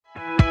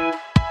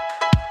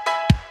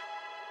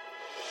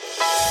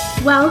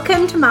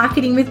Welcome to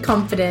Marketing with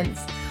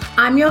Confidence.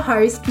 I'm your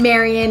host,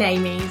 Marianne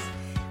Amies.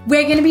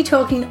 We're going to be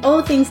talking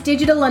all things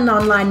digital and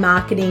online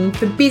marketing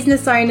for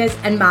business owners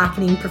and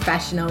marketing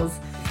professionals.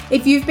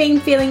 If you've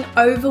been feeling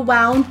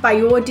overwhelmed by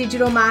your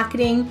digital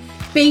marketing,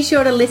 be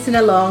sure to listen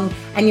along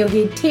and you'll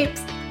hear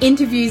tips,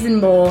 interviews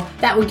and more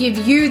that will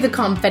give you the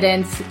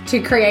confidence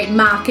to create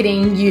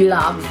marketing you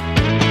love.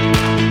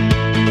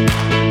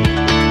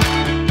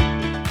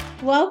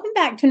 Welcome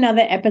back to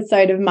another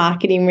episode of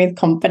Marketing with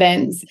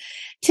Confidence.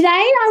 Today,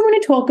 I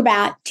want to talk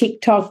about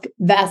TikTok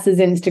versus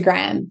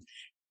Instagram.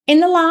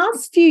 In the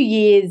last few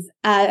years,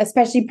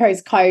 especially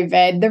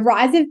post-COVID, the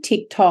rise of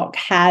TikTok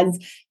has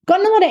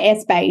gotten a lot of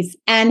airspace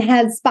and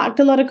has sparked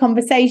a lot of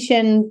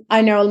conversation, I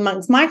know,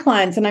 amongst my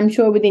clients, and I'm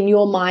sure within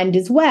your mind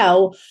as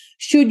well.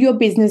 Should your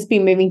business be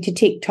moving to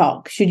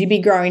TikTok? Should you be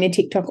growing a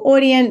TikTok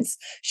audience?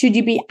 Should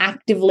you be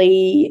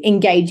actively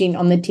engaging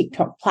on the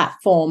TikTok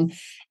platform?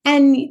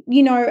 And,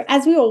 you know,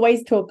 as we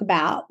always talk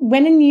about,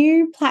 when a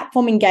new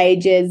platform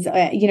engages,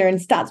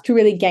 and starts to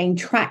really gain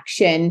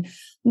traction,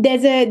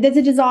 there's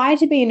a desire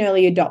to be an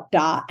early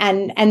adopter,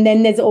 and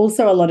then there's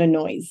also a lot of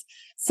noise.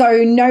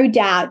 So no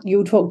doubt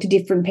you'll talk to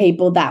different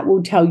people that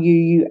will tell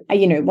you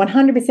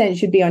 100%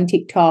 should be on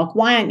TikTok.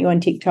 Why aren't you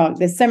on TikTok?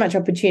 There's so much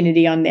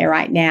opportunity on there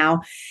right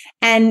now.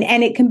 And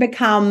it can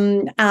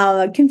become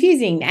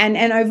confusing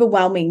and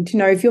overwhelming to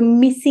know if you're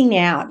missing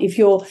out, if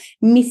you're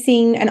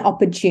missing an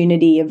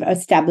opportunity of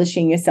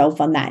establishing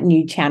yourself on that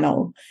new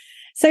channel.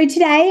 So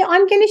today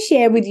I'm going to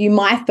share with you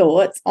my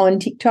thoughts on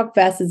TikTok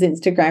versus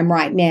Instagram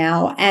right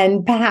now,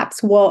 and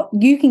perhaps what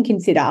you can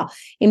consider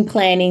in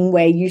planning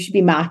where you should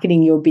be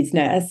marketing your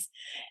business.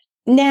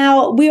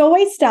 Now, we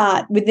always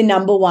start with the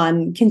number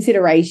one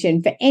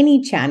consideration for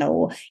any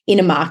channel in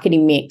a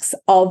marketing mix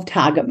of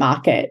target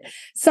market.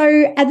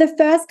 So at the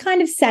first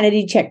kind of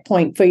sanity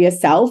checkpoint for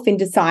yourself in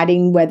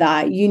deciding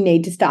whether you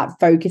need to start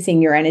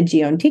focusing your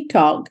energy on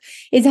TikTok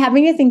is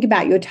having to think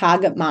about your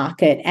target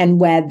market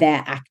and where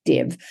they're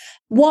active.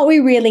 What we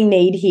really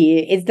need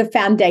here is the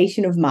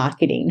foundation of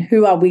marketing.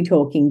 Who are we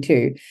talking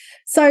to?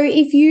 So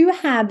if you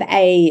have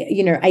a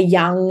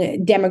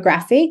young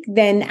demographic,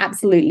 then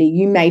absolutely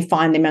you may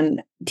find them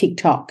on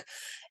TikTok.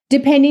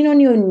 Depending on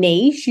your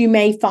niche, you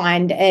may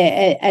find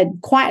a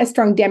quite a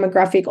strong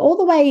demographic all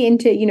the way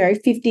into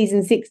 50s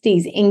and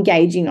 60s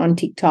engaging on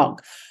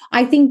TikTok.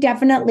 I think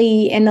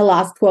definitely in the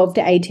last 12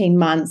 to 18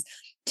 months,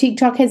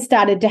 TikTok has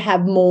started to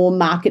have more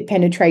market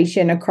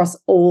penetration across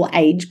all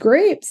age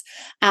groups,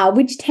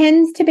 which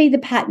tends to be the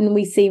pattern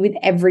we see with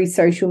every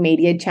social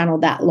media channel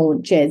that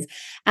launches.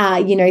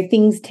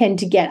 Things tend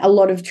to get a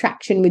lot of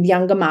traction with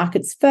younger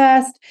markets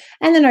first,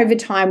 and then over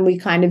time we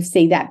kind of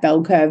see that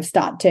bell curve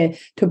start to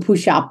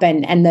push up,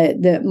 and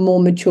the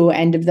more mature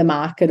end of the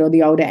market or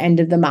the older end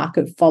of the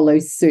market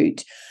follows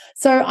suit.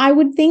 So I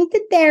would think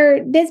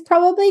that there's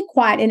probably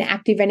quite an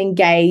active and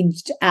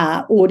engaged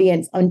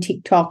audience on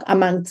TikTok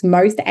amongst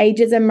most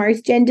ages and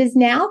most genders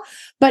now.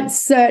 But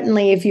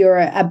certainly if you're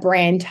a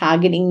brand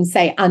targeting,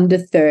 say, under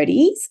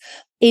 30s,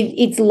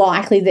 it's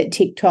likely that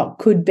TikTok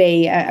could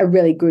be a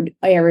really good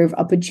area of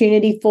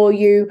opportunity for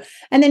you.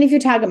 And then if your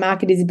target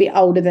market is a bit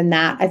older than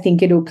that, I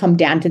think it'll come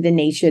down to the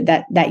niche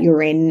that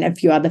you're in, a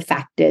few other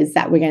factors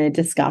that we're going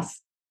to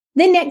discuss.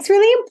 The next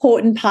really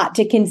important part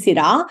to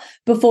consider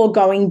before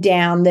going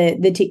down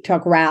the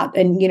TikTok route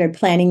and,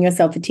 planning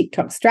yourself a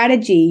TikTok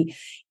strategy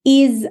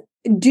is,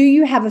 do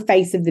you have a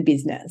face of the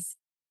business?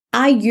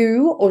 Are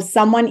you or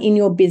someone in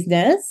your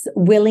business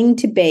willing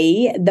to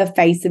be the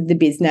face of the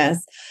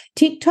business?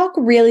 TikTok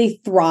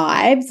really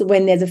thrives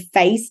when there's a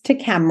face to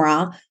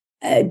camera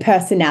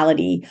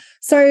personality.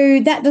 So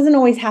that doesn't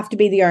always have to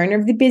be the owner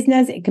of the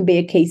business. It can be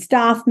a key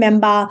staff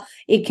member.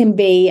 It can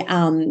be,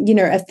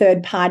 a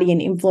third party, an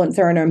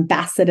influencer, an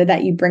ambassador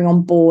that you bring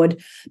on board.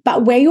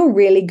 But where you're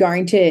really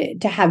going to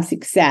have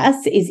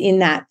success is in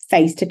that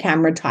face to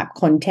camera type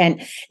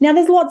content. Now,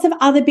 there's lots of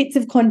other bits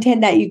of content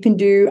that you can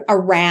do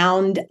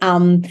around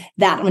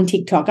that on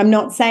TikTok. I'm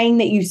not saying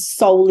that you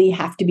solely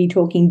have to be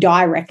talking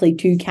directly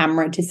to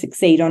camera to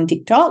succeed on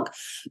TikTok,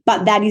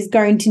 but that is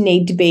going to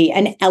need to be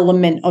an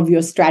element of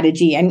your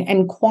strategy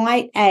and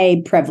quite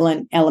a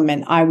prevalent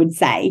element, I would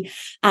say.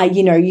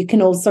 You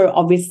can also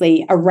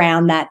obviously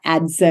around that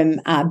add some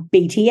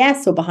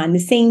BTS or behind the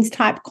scenes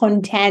type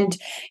content.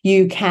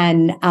 You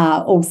can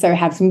also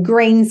have some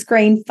green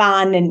screen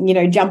fun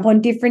and, jump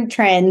on different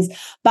trends.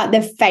 But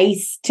the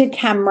face to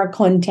camera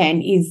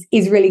content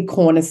is really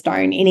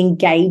cornerstone in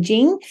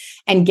engaging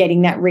and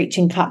getting that reach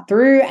and cut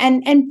through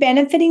and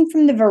benefiting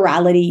from the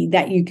virality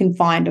that you can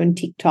find on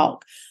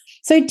TikTok.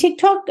 So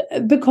TikTok,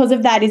 because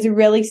of that, is a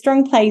really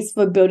strong place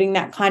for building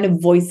that kind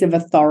of voice of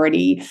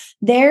authority.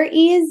 There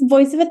is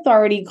voice of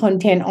authority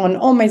content on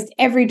almost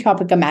every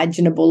topic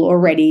imaginable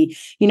already.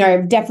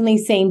 I've definitely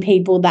seen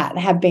people that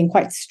have been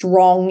quite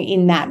strong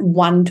in that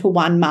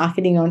one-to-one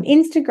marketing on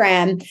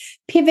Instagram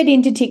pivot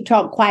into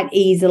TikTok quite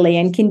easily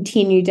and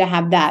continue to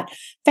have that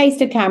face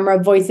to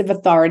camera, voice of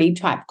authority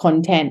type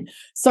content.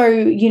 So,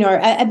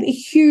 a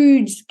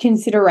huge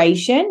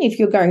consideration if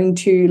you're going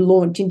to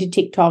launch into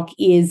TikTok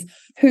is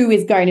who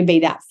is going to be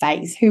that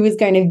face, who is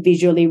going to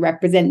visually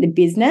represent the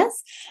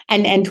business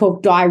and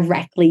talk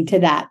directly to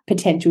that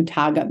potential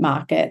target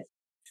market.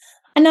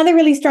 Another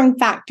really strong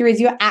factor is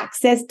your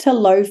access to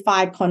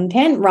lo-fi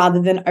content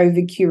rather than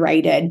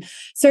over-curated.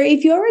 So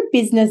if you're a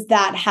business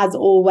that has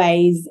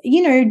always,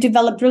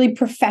 developed really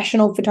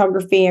professional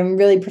photography and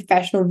really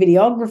professional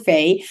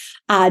videography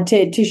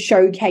to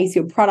showcase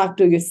your product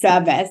or your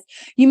service,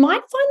 you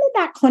might find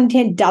that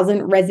content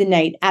doesn't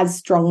resonate as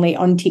strongly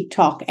on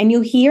TikTok. And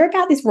you'll hear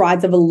about this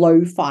rise of a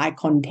lo-fi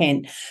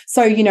content.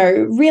 So,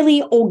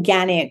 really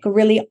organic,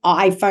 really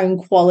iPhone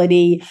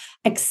quality,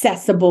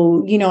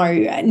 accessible,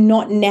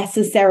 not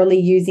necessarily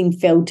using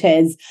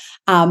filters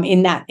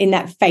in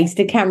that face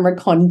to camera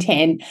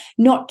content,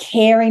 not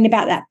caring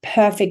about that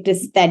perfect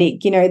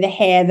aesthetic, the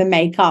hair, the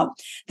makeup,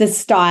 the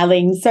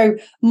styling. So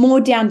more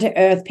down to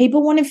earth.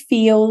 People want to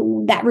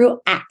feel that real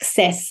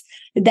access,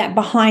 that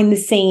behind the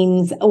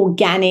scenes,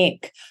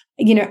 organic,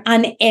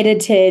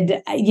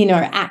 unedited,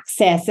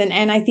 access.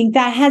 And I think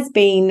that has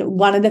been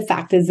one of the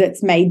factors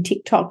that's made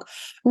TikTok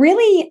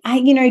really,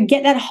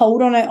 get that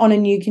hold on a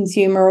new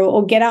consumer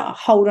or get a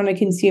hold on a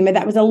consumer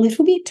that was a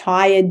little bit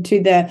tired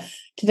to the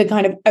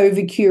kind of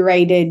over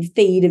curated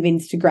feed of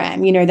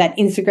Instagram, that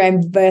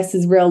Instagram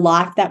versus real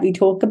life that we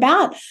talk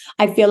about.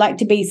 I feel like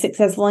to be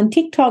successful on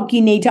TikTok,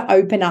 you need to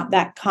open up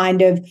that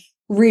kind of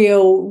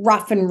real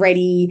rough and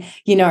ready,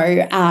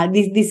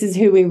 this is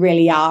who we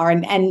really are.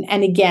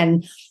 And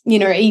again,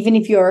 even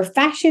if you're a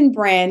fashion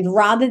brand,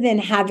 rather than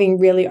having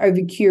really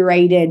over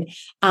curated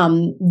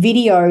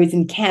videos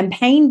and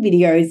campaign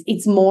videos,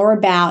 it's more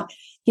about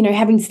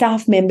having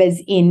staff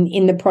members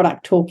in the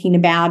product talking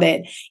about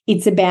it.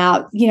 It's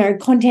about,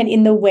 content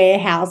in the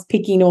warehouse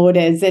picking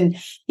orders and,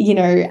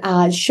 showcasing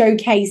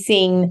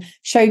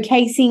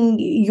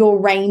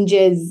your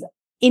ranges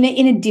in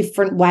a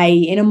different way,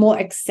 in a more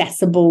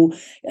accessible,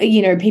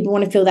 people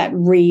want to feel that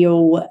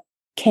real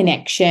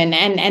connection.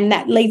 And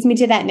that leads me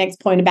to that next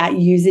point about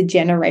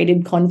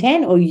user-generated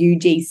content or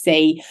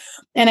UGC.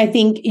 And I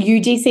think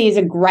UGC is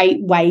a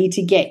great way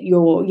to get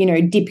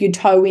dip your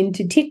toe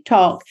into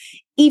TikTok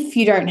if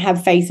you don't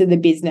have face of the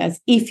business,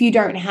 if you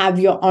don't have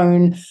your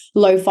own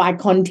lo-fi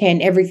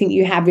content, everything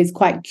you have is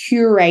quite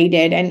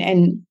curated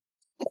and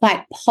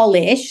quite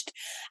polished,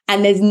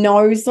 and there's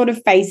no sort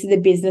of face of the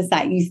business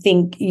that you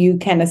think you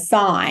can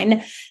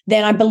assign,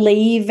 then I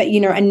believe,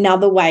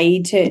 another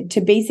way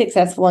to be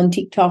successful on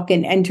TikTok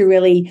and to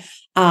really,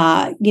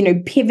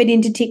 pivot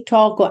into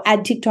TikTok or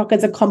add TikTok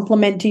as a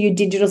complement to your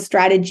digital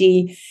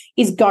strategy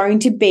is going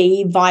to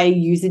be via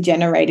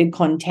user-generated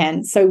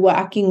content. So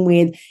working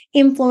with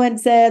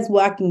influencers,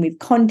 working with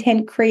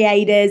content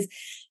creators,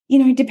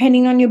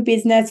 depending on your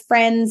business,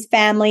 friends,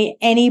 family,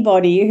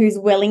 anybody who's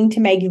willing to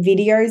make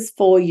videos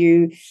for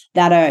you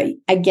that are,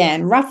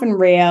 again, rough and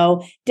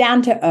real,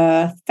 down to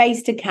earth,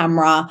 face to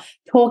camera,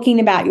 talking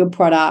about your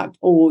product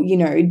or,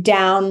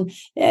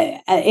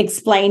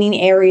 explaining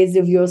areas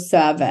of your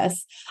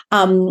service.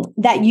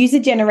 That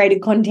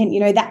user-generated content,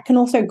 that can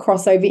also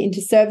cross over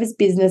into service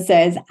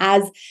businesses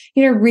as,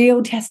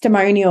 real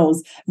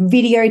testimonials,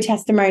 video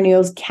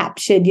testimonials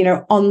captured,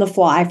 on the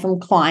fly from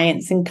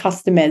clients and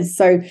customers.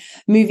 So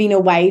moving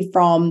away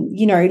from,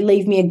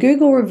 leave me a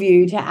Google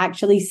review to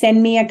actually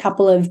send me a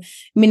couple of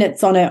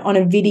minutes on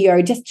a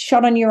video just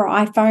shot on your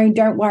iPhone.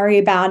 Don't worry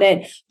about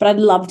it, but I'd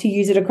love to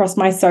use it across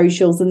my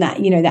socials, and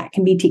that, that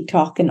can be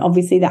TikTok, and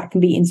obviously that can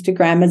be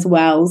Instagram as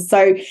well.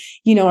 So,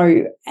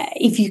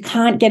 if you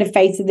can't get a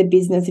face of the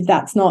business, if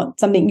that's not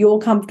something you're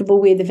comfortable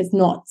with, if it's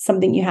not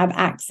something you have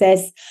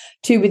access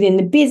to within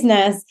the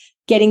business,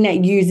 getting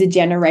that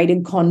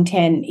user-generated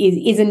content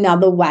is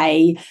another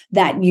way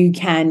that you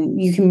can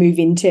move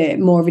into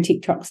more of a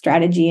TikTok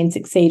strategy and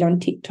succeed on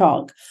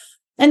TikTok.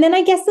 And then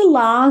I guess the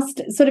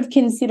last sort of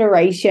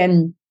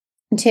consideration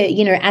to,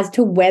 as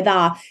to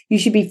whether you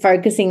should be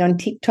focusing on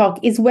TikTok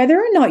is whether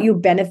or not you'll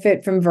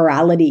benefit from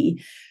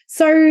virality.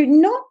 So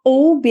not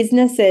all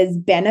businesses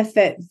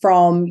benefit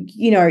from,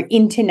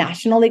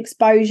 international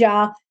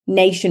exposure,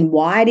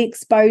 nationwide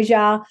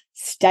exposure,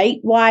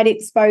 statewide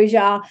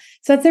exposure.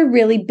 So it's a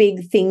really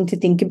big thing to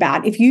think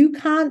about. If you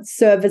can't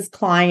service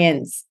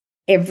clients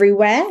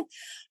everywhere,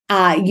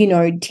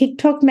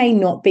 TikTok may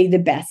not be the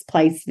best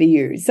place for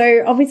you.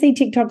 So obviously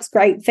TikTok's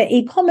great for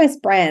e-commerce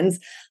brands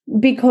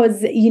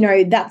because,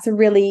 that's a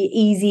really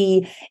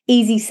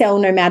easy sell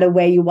no matter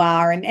where you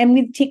are. And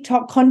with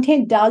TikTok,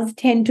 content does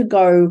tend to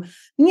go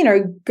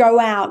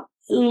out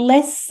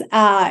less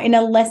in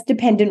a less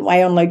dependent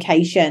way on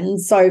location.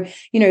 So,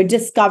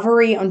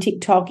 discovery on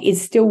TikTok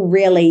is still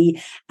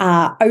really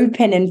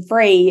open and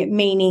free,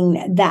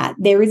 meaning that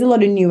there is a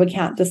lot of new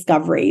account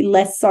discovery,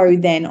 less so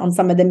than on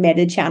some of the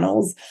meta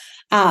channels.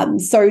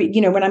 So,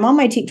 when I'm on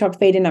my TikTok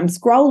feed and I'm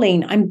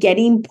scrolling, I'm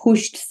getting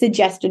pushed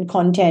suggested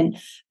content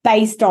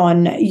based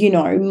on,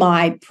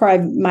 my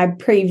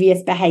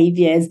previous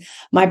behaviors,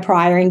 my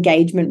prior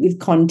engagement with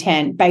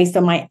content, based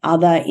on my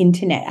other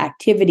internet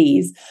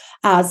activities.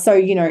 So,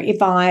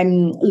 if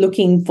I'm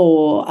looking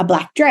for a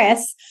black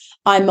dress,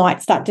 I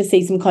might start to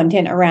see some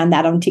content around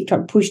that on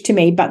TikTok pushed to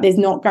me, but there's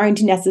not going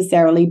to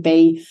necessarily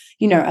be,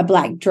 a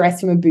black dress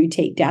from a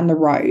boutique down the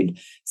road.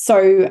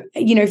 So,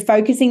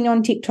 focusing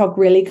on TikTok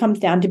really comes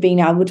down to being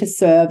able to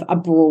serve a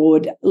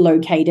broad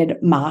located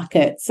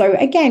market. So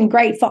again,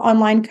 great for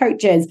online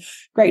coaches,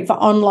 great for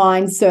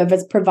online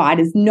service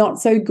providers,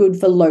 not so good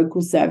for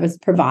local service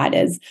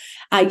providers.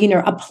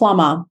 A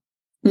plumber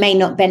may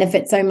not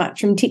benefit so much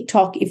from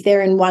TikTok if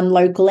they're in one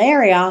local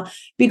area,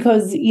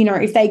 because,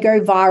 if they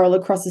go viral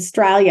across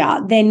Australia,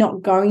 they're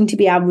not going to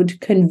be able to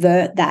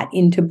convert that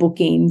into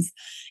bookings.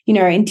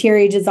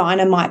 Interior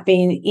designer might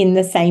be in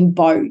the same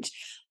boat.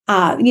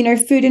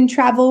 Food and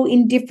travel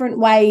in different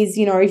ways.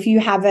 If you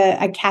have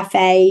a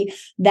cafe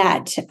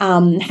that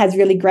has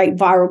really great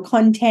viral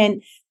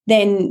content,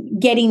 then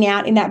getting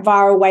out in that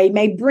viral way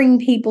may bring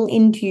people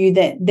into you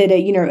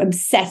that are,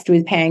 obsessed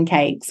with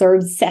pancakes or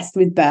obsessed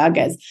with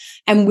burgers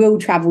and will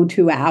travel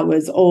 2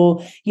 hours,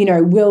 or,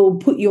 will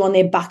put you on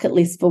their bucket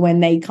list for when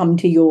they come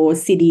to your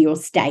city or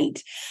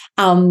state.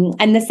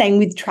 And the same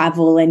with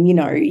travel and,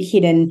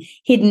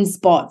 hidden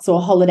spots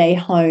or holiday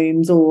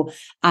homes or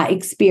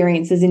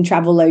experiences in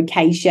travel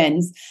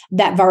locations.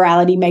 That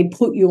virality may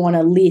put you on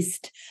a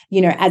list,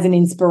 as an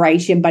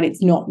inspiration, but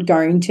it's not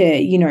going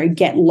to,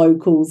 get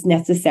locals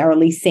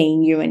necessarily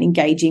seeing you and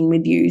engaging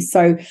with you.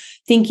 So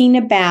thinking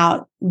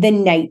about the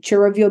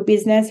nature of your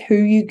business, who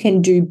you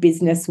can do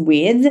business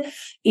with,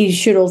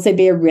 should also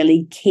be a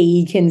really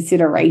key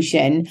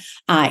consideration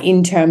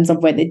in terms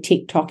of whether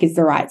TikTok is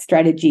the right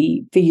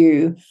strategy for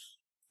you.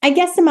 I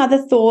guess some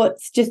other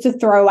thoughts just to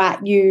throw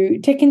at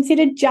you to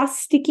consider just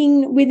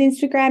sticking with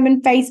Instagram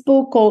and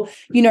Facebook, or,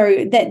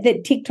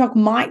 that TikTok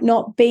might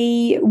not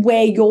be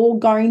where you're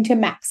going to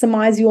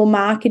maximize your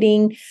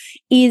marketing,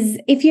 is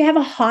if you have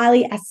a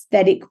highly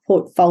aesthetic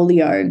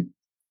portfolio.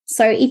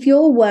 So if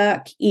your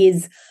work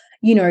is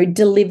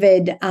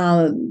delivered,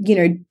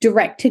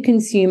 direct to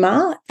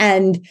consumer,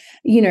 and,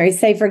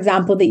 say, for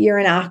example, that you're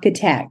an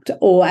architect,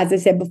 or, as I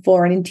said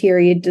before, an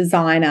interior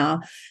designer,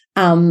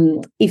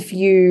 if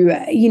you,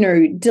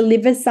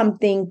 deliver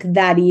something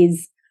that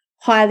is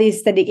highly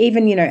aesthetic,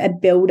 even, a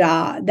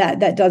builder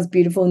that does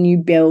beautiful new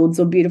builds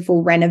or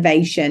beautiful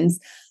renovations,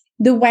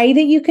 the way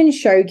that you can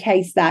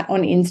showcase that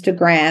on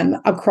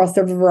Instagram across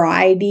a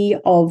variety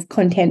of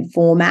content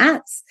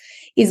formats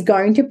is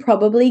going to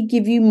probably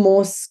give you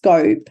more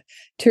scope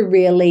to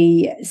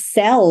really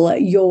sell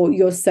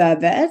your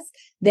service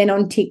than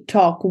on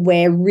TikTok,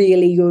 where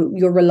really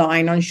you're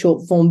relying on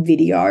short form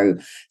video.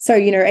 So,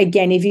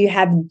 again, if you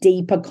have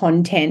deeper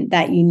content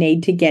that you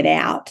need to get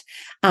out,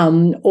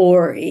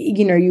 or,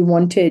 you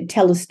want to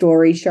tell a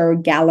story, show a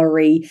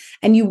gallery,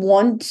 and you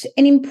want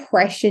an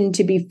impression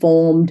to be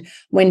formed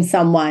when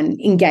someone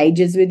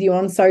engages with you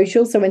on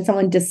social. So when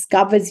someone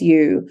discovers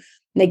you,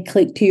 they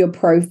click to your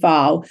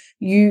profile,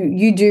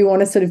 you do want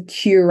to sort of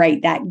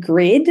curate that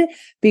grid,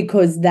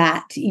 because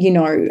that,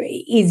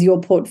 is your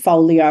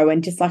portfolio.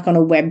 And just like on a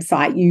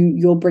website,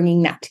 you're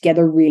bringing that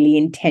together really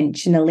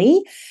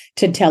intentionally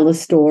to tell a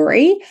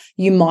story.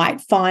 You might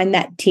find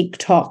that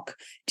TikTok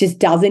just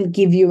doesn't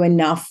give you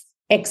enough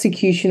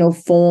executional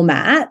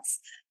formats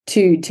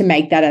to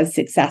make that as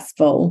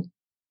successful.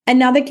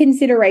 Another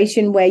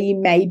consideration where you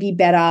may be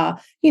better,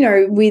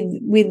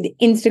 with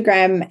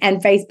Instagram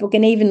and Facebook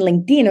and even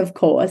LinkedIn, of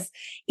course,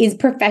 is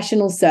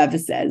professional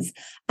services.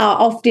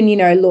 Often,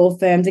 law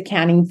firms,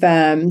 accounting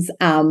firms,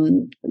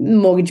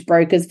 mortgage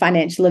brokers,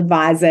 financial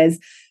advisors,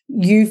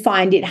 you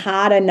find it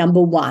harder,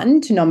 number one,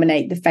 to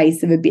nominate the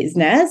face of a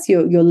business.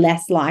 You're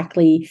less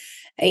likely,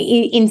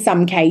 in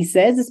some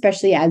cases,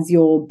 especially as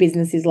your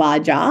business is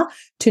larger,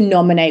 to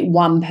nominate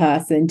one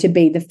person to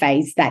be the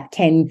face that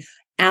can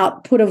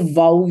output a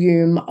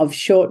volume of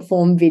short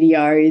form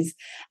videos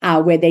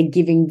where they're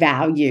giving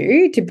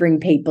value to bring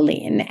people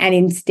in. And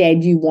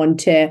instead you want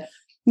to,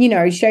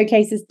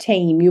 showcase as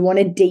team. You want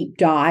to deep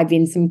dive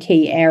in some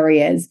key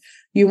areas.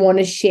 You want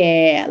to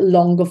share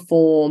longer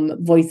form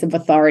voice of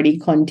authority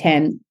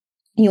content.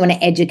 You want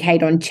to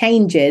educate on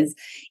changes,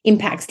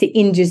 impacts to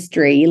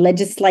industry,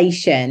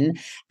 legislation,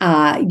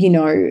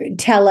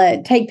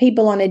 take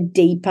people on a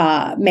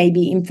deeper,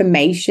 maybe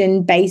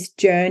information-based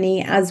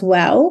journey as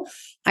well.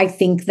 I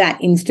think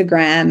that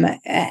Instagram,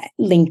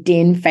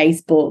 LinkedIn,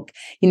 Facebook,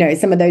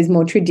 some of those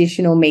more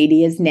traditional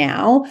medias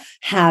now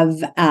have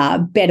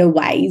better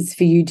ways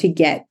for you to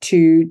get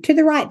to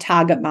the right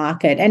target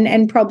market,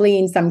 and probably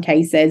in some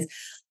cases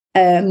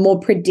a more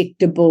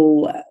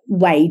predictable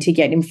way to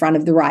get in front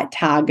of the right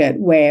target,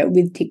 where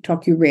with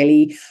TikTok you're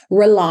really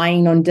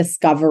relying on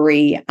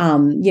discovery,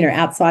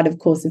 outside of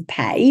course of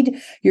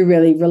paid, you're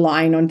really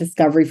relying on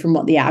discovery from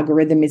what the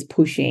algorithm is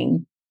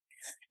pushing.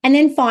 And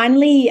then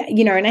finally,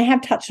 and I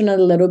have touched on it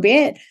a little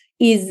bit,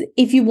 is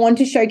if you want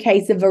to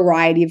showcase a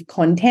variety of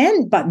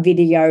content, but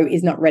video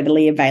is not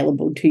readily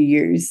available to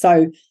you.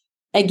 So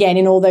again,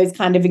 in all those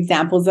kind of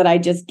examples that I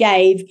just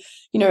gave,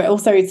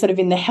 also sort of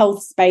in the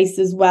health space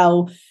as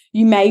well,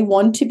 you may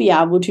want to be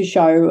able to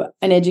show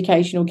an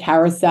educational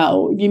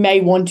carousel. You may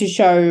want to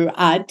show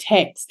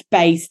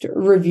text-based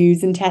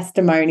reviews and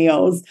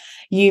testimonials.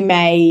 You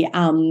may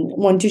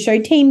want to show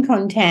team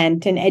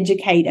content and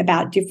educate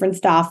about different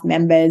staff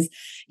members.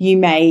 You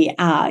may,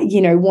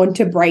 want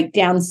to break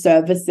down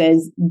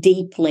services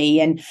deeply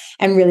and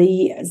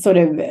really sort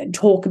of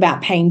talk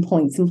about pain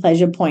points and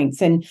pleasure points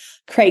and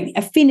create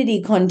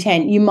affinity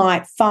content. You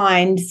might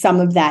find some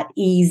of that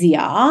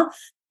easier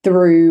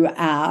through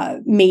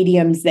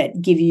mediums that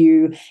give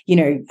you,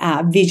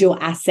 visual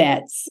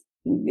assets,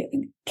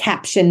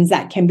 captions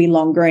that can be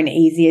longer and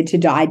easier to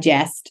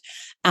digest,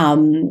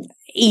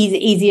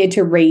 easier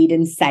to read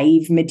and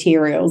save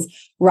materials,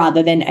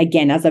 rather than,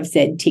 again, as I've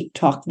said,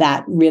 TikTok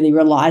that really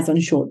relies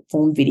on short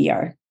form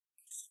video.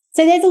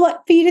 So there's a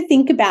lot for you to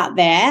think about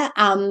there.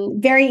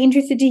 Very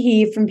interested to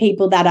hear from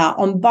people that are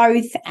on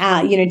both,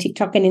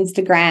 TikTok and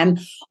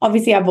Instagram.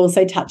 Obviously, I've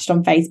also touched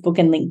on Facebook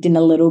and LinkedIn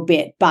a little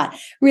bit, but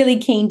really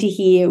keen to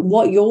hear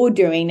what you're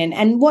doing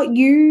and what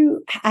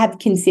you have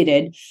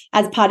considered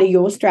as part of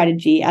your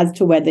strategy as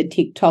to whether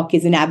TikTok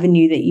is an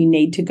avenue that you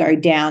need to go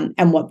down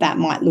and what that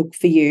might look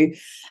for you.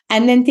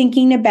 And then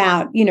thinking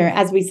about,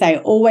 as we say,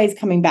 always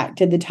coming back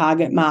to the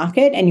target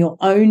market and your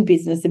own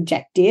business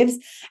objectives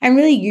and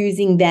really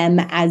using them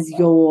as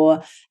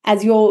your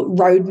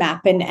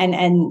roadmap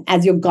and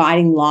as your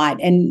guiding light,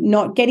 and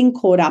not getting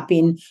caught up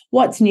in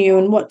what's new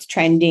and what's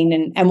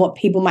trending and what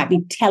people might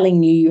be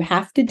telling you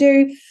have to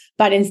do,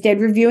 but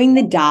instead reviewing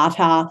the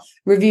data,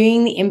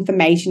 reviewing the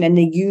information and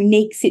the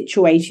unique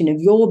situation of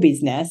your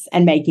business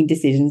and making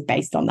decisions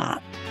based on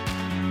that.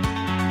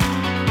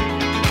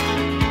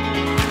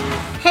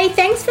 Hey,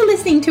 thanks for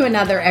listening to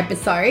another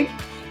episode.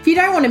 If you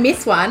don't want to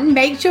miss one,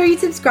 make sure you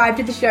subscribe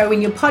to the show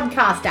in your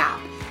podcast app.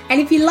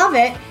 And if you love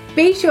it,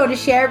 be sure to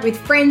share it with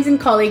friends and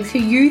colleagues who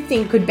you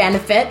think could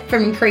benefit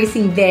from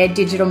increasing their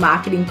digital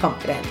marketing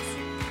confidence.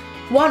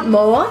 Want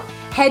more?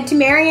 Head to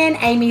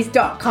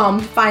maryanneamies.com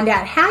to find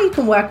out how you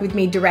can work with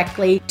me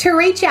directly, to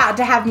reach out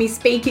to have me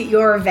speak at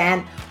your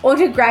event, or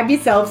to grab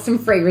yourself some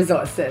free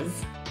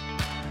resources.